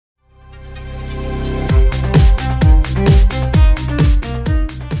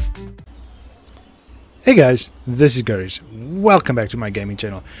Hey guys, this is Garies. Welcome back to my gaming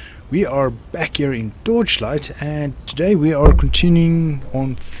channel. We are back here in Torchlight and today we are continuing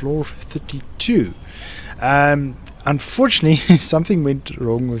on floor 32. Unfortunately, something went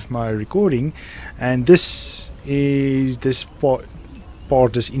wrong with my recording, and this intro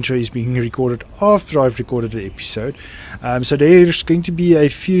is being recorded after I've recorded the episode. So there's going to be a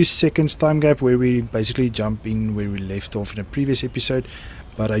few seconds time gap where we basically jump in where we left off in a previous episode.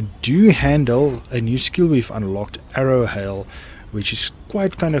 But I do handle a new skill we've unlocked, Arrow Hail, which is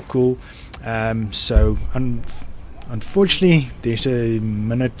quite kind of cool. Unfortunately, there's a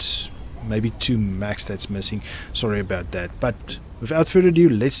minute, maybe two max that's missing. Sorry about that. But without further ado,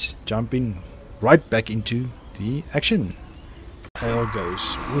 let's jump in right back into the action. Hail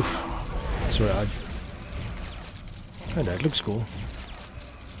goes. Oof. Sorry, oh, that looks cool.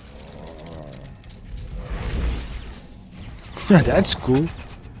 That's cool.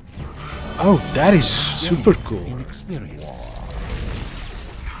 Oh, that is super cool.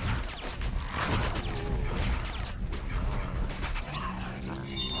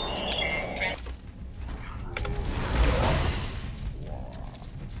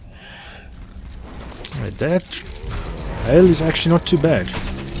 Right, that hail is actually not too bad.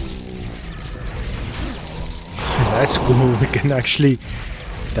 That's cool. We can actually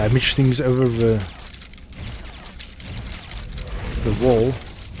damage things over the wall.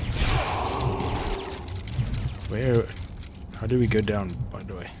 Where? How do we go down, by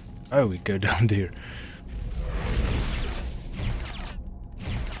the way? Oh, we go down there.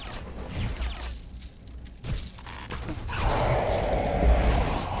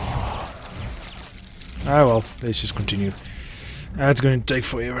 Ah well, let's just continue. That's going to take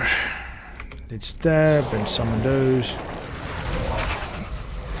forever. Let's stab and summon those.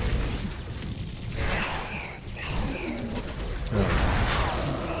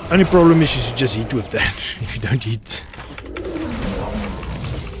 Only problem is you should just hit with that. If you don't hit.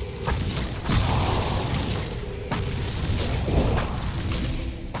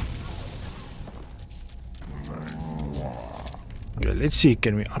 Okay, let's see.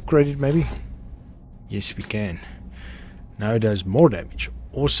 Can we upgrade it maybe? Yes, we can. Now it does more damage.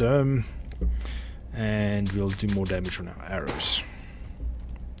 Awesome. And we'll do more damage on our arrows.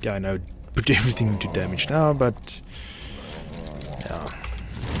 Yeah, I know. Put everything into damage now, but yeah.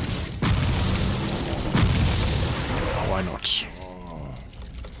 Why not?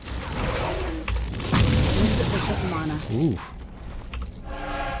 Ooh.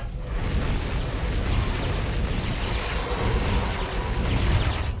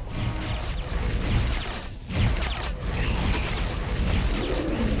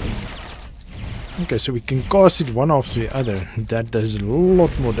 Okay, so we can cast it one after the other. That does a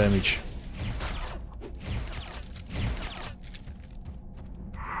lot more damage.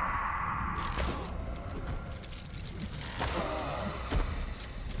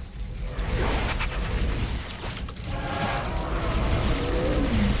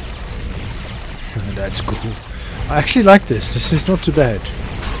 That's cool. I actually like this. This is not too bad.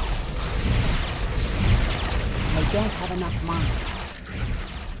 I don't have enough mana.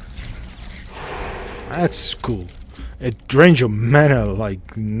 That's cool. It drains your mana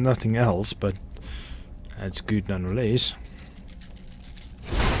like nothing else, but that's good nonetheless.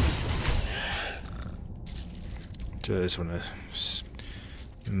 Just wanna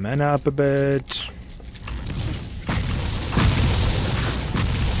mana up a bit.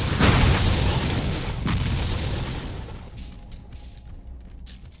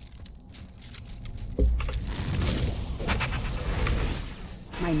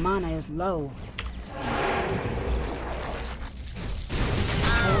 My mana is low.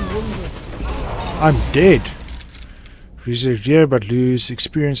 I'm dead. Reserve here but lose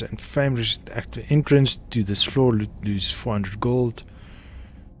experience and fame. After entrance to this floor, lose 400 gold.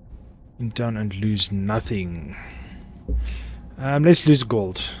 In town and lose nothing. Let's lose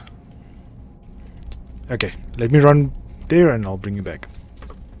gold. Okay, let me run there and I'll bring you back.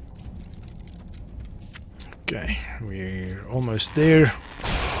 Okay, we're almost there.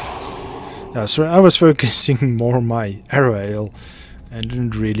 Yeah, sorry, I was focusing more on my arrow hail and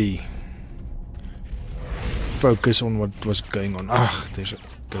didn't really focus on what was going on. Ah, there's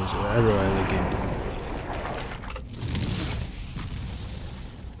goes arrow hail again.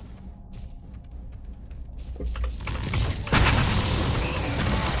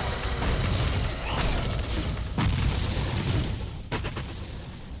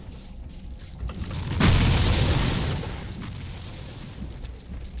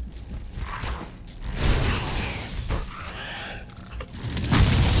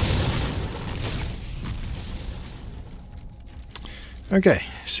 Okay,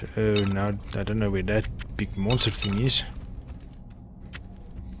 so now I don't know where that big monster thing is.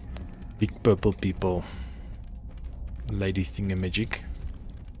 Big purple people. Lady thingamajig.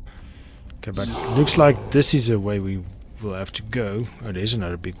 Okay, but it looks like this is a way we will have to go. Oh, there's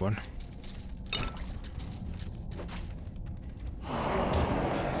another big one.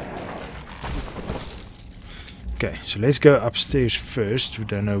 Okay, so let's go upstairs first. We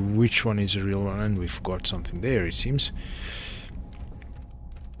don't know which one is a real one, and we've got something there, it seems.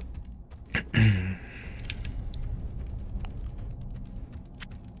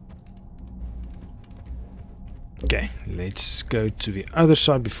 Okay, let's go to the other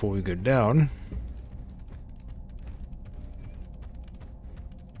side before we go down.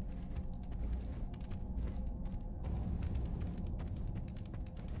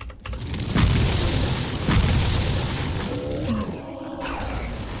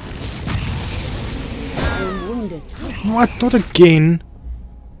 What? Not again?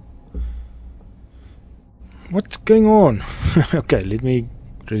 What's going on? Okay, let me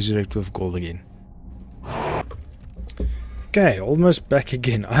resurrect with gold again. Okay, almost back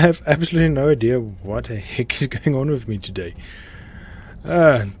again. I have absolutely no idea what the heck is going on with me today.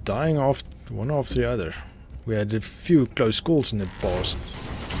 Dying off one after the other. We had a few close calls in the past.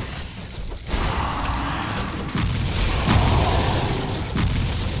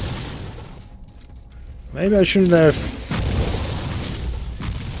 Maybe I shouldn't have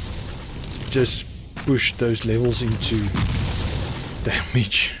just pushed those levels into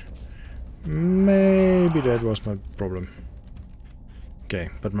damage. Maybe that was my problem. Okay,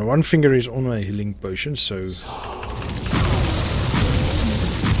 but my one finger is on my healing potion, so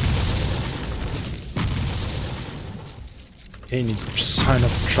any sign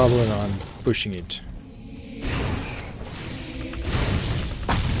of trouble and I'm pushing it.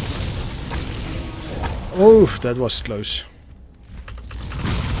 Oh, that was close.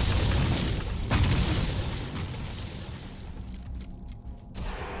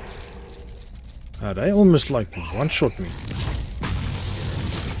 They almost like one-shot me.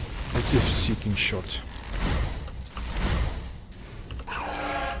 Let's see if seeking shot.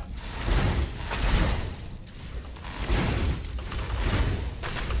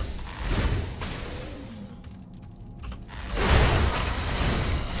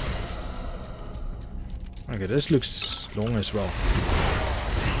 Okay, this looks long as well.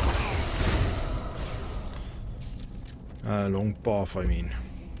 Long path, I mean.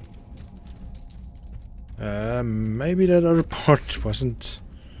 Maybe that other part wasn't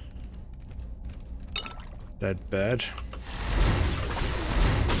that bad.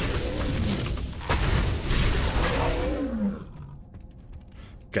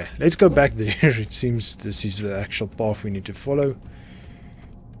 Okay, let's go back there. It seems this is the actual path we need to follow.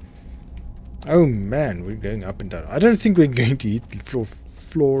 Oh man, we're going up and down. I don't think we're going to hit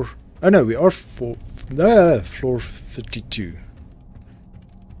floor. Oh no, we are floor 32.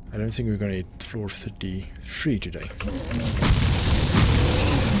 I don't think we're going to hit floor 33 today.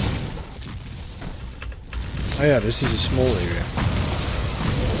 Oh yeah, this is a small area.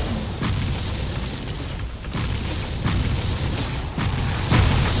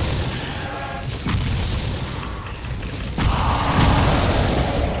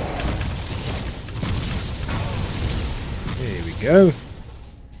 There we go.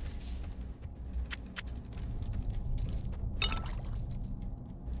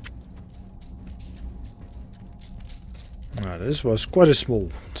 This was quite a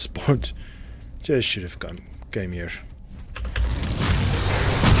small spot. Just should have came here.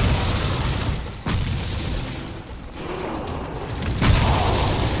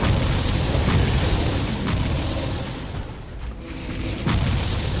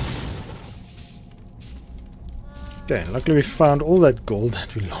 Okay, luckily we found all that gold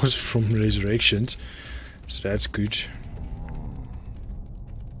that we lost from resurrections, so that's good.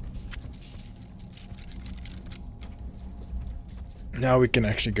 Now we can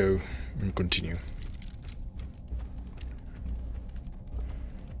actually go and continue.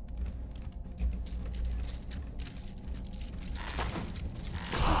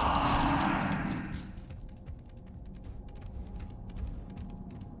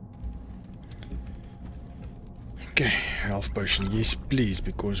 Okay, health potion, yes please,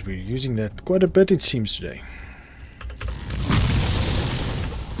 because we're using that quite a bit it seems today.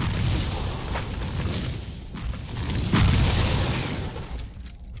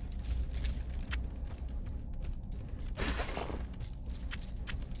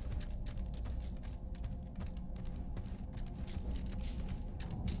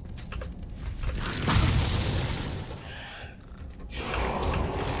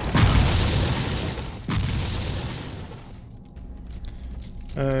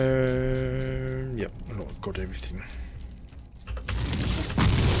 Yep, got everything.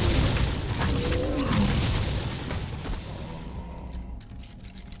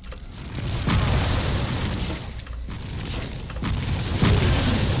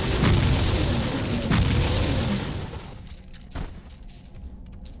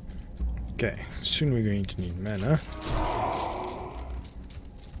 Okay, soon we're going to need mana.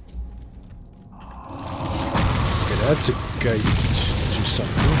 Okay, that's a gate to do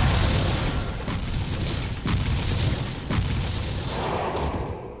something.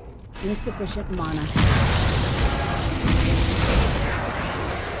 Insufficient mana.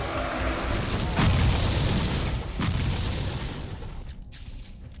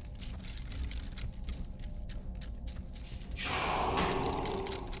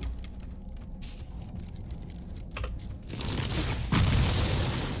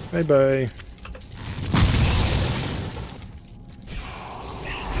 Bye bye.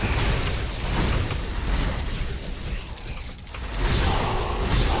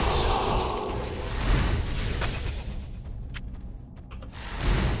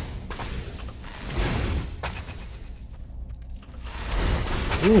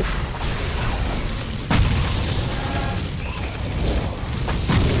 Oof.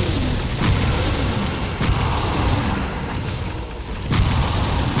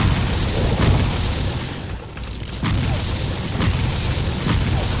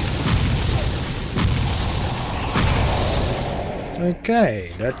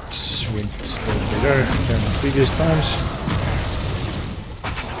 Okay, that went a little better than previous times.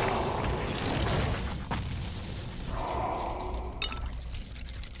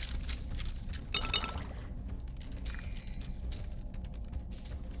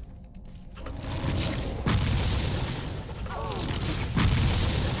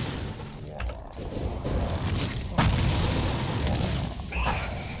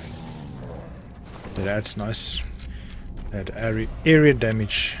 That's nice. That area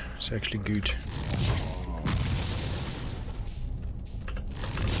damage is actually good.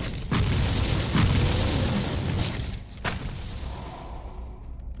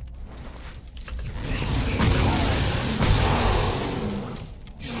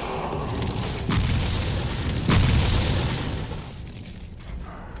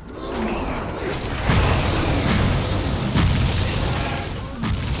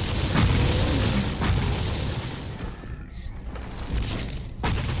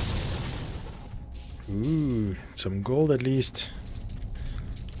 Ooh, some gold at least.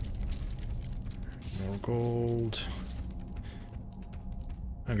 More gold.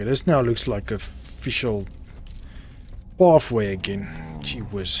 Okay, this now looks like a official pathway again. Gee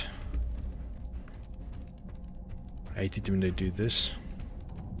whiz. I hate it when they do this.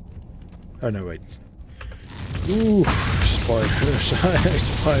 Oh no, wait. Ooh, spiders. I hate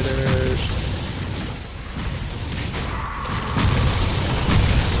spiders.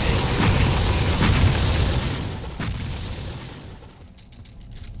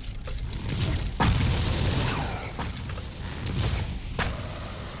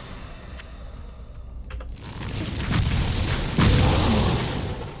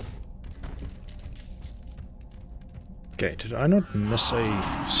 Okay, did I not miss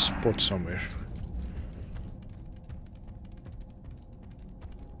a spot somewhere?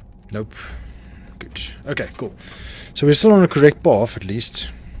 Nope. Good. Okay, cool. So we're still on the correct path, at least.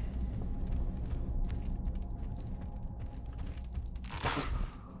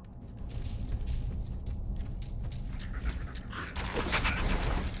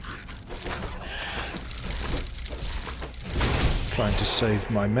 Trying to save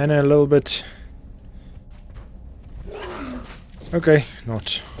my mana a little bit. Okay,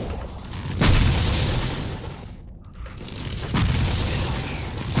 not.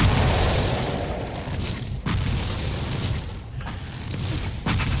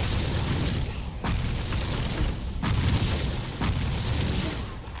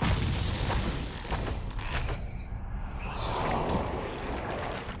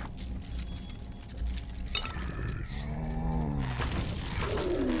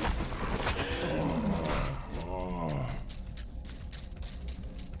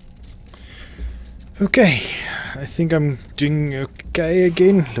 Okay, I think I'm doing okay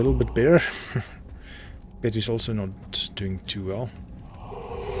again, a little bit better. Betty's also not doing too well.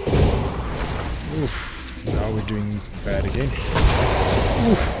 Oof, now we're doing bad again.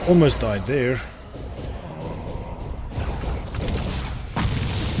 Oof, almost died there.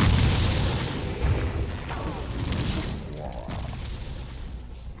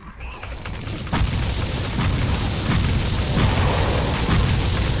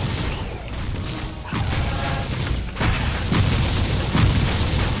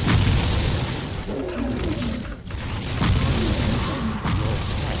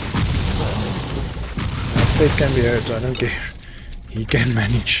 pet can be hurt, I don't care. He can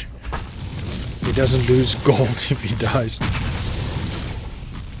manage. He doesn't lose gold if he dies.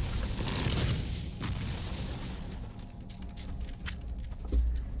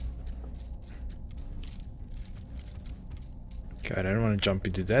 Okay, I don't want to jump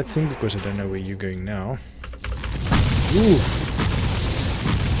into that thing because I don't know where you're going now. Ooh.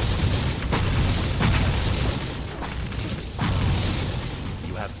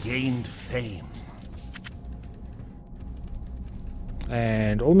 You have gained fame.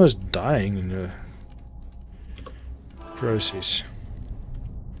 And almost dying in the process.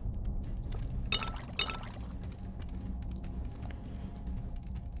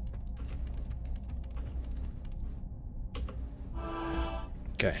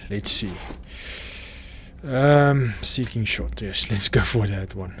 Okay, let's see. Seeking shot. Yes, let's go for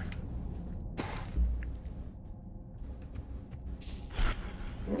that one.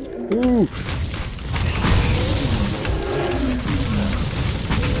 Ooh.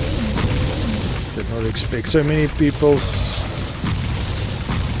 Did not expect so many peoples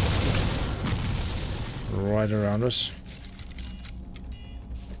right around us.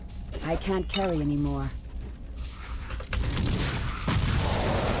 I can't carry anymore.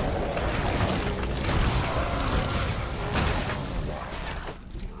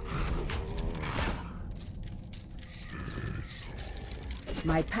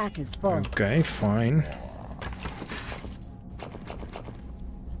 My pack is full. Okay, fine.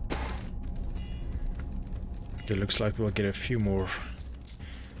 It looks like we'll get a few more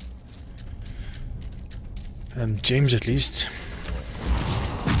gems at least.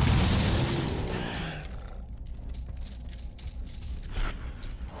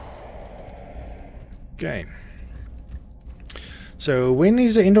 Okay. So when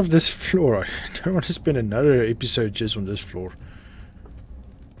is the end of this floor? I don't want to spend another episode just on this floor.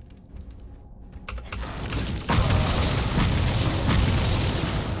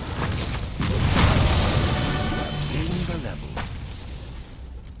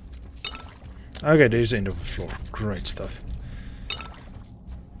 Okay, there's the end of the floor. Great stuff.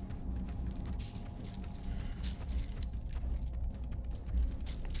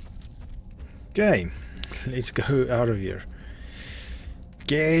 Okay, let's go out of here.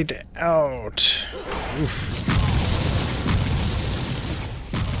 Get out! Oof.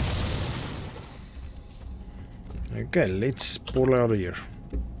 Okay, let's portal out of here.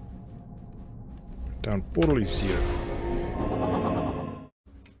 Down portal is 0.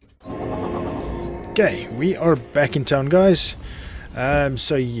 Okay, we are back in town, guys.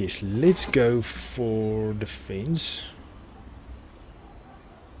 So yes, let's go for defense.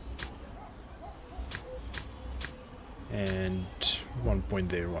 And 1 point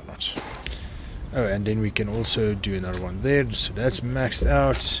there, why not? Oh, and then we can also do another one there, so that's maxed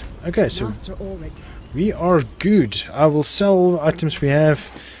out. Okay, so we are good. I will sell items we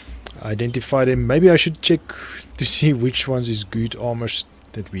have, identify them. Maybe I should check to see which ones is good armors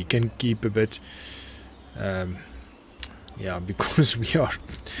that we can keep a bit. Yeah, because we are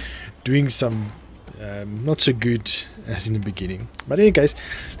doing some not so good as in the beginning. But anyway, guys,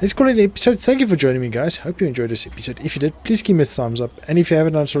 let's call it an episode. Thank you for joining me, guys. Hope you enjoyed this episode. If you did, please give me a thumbs up, and if you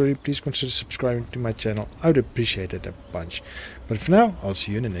haven't done so already, please consider subscribing to my channel. I would appreciate it a bunch. But for now, I'll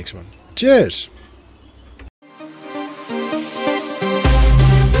see you in the next one. Cheers!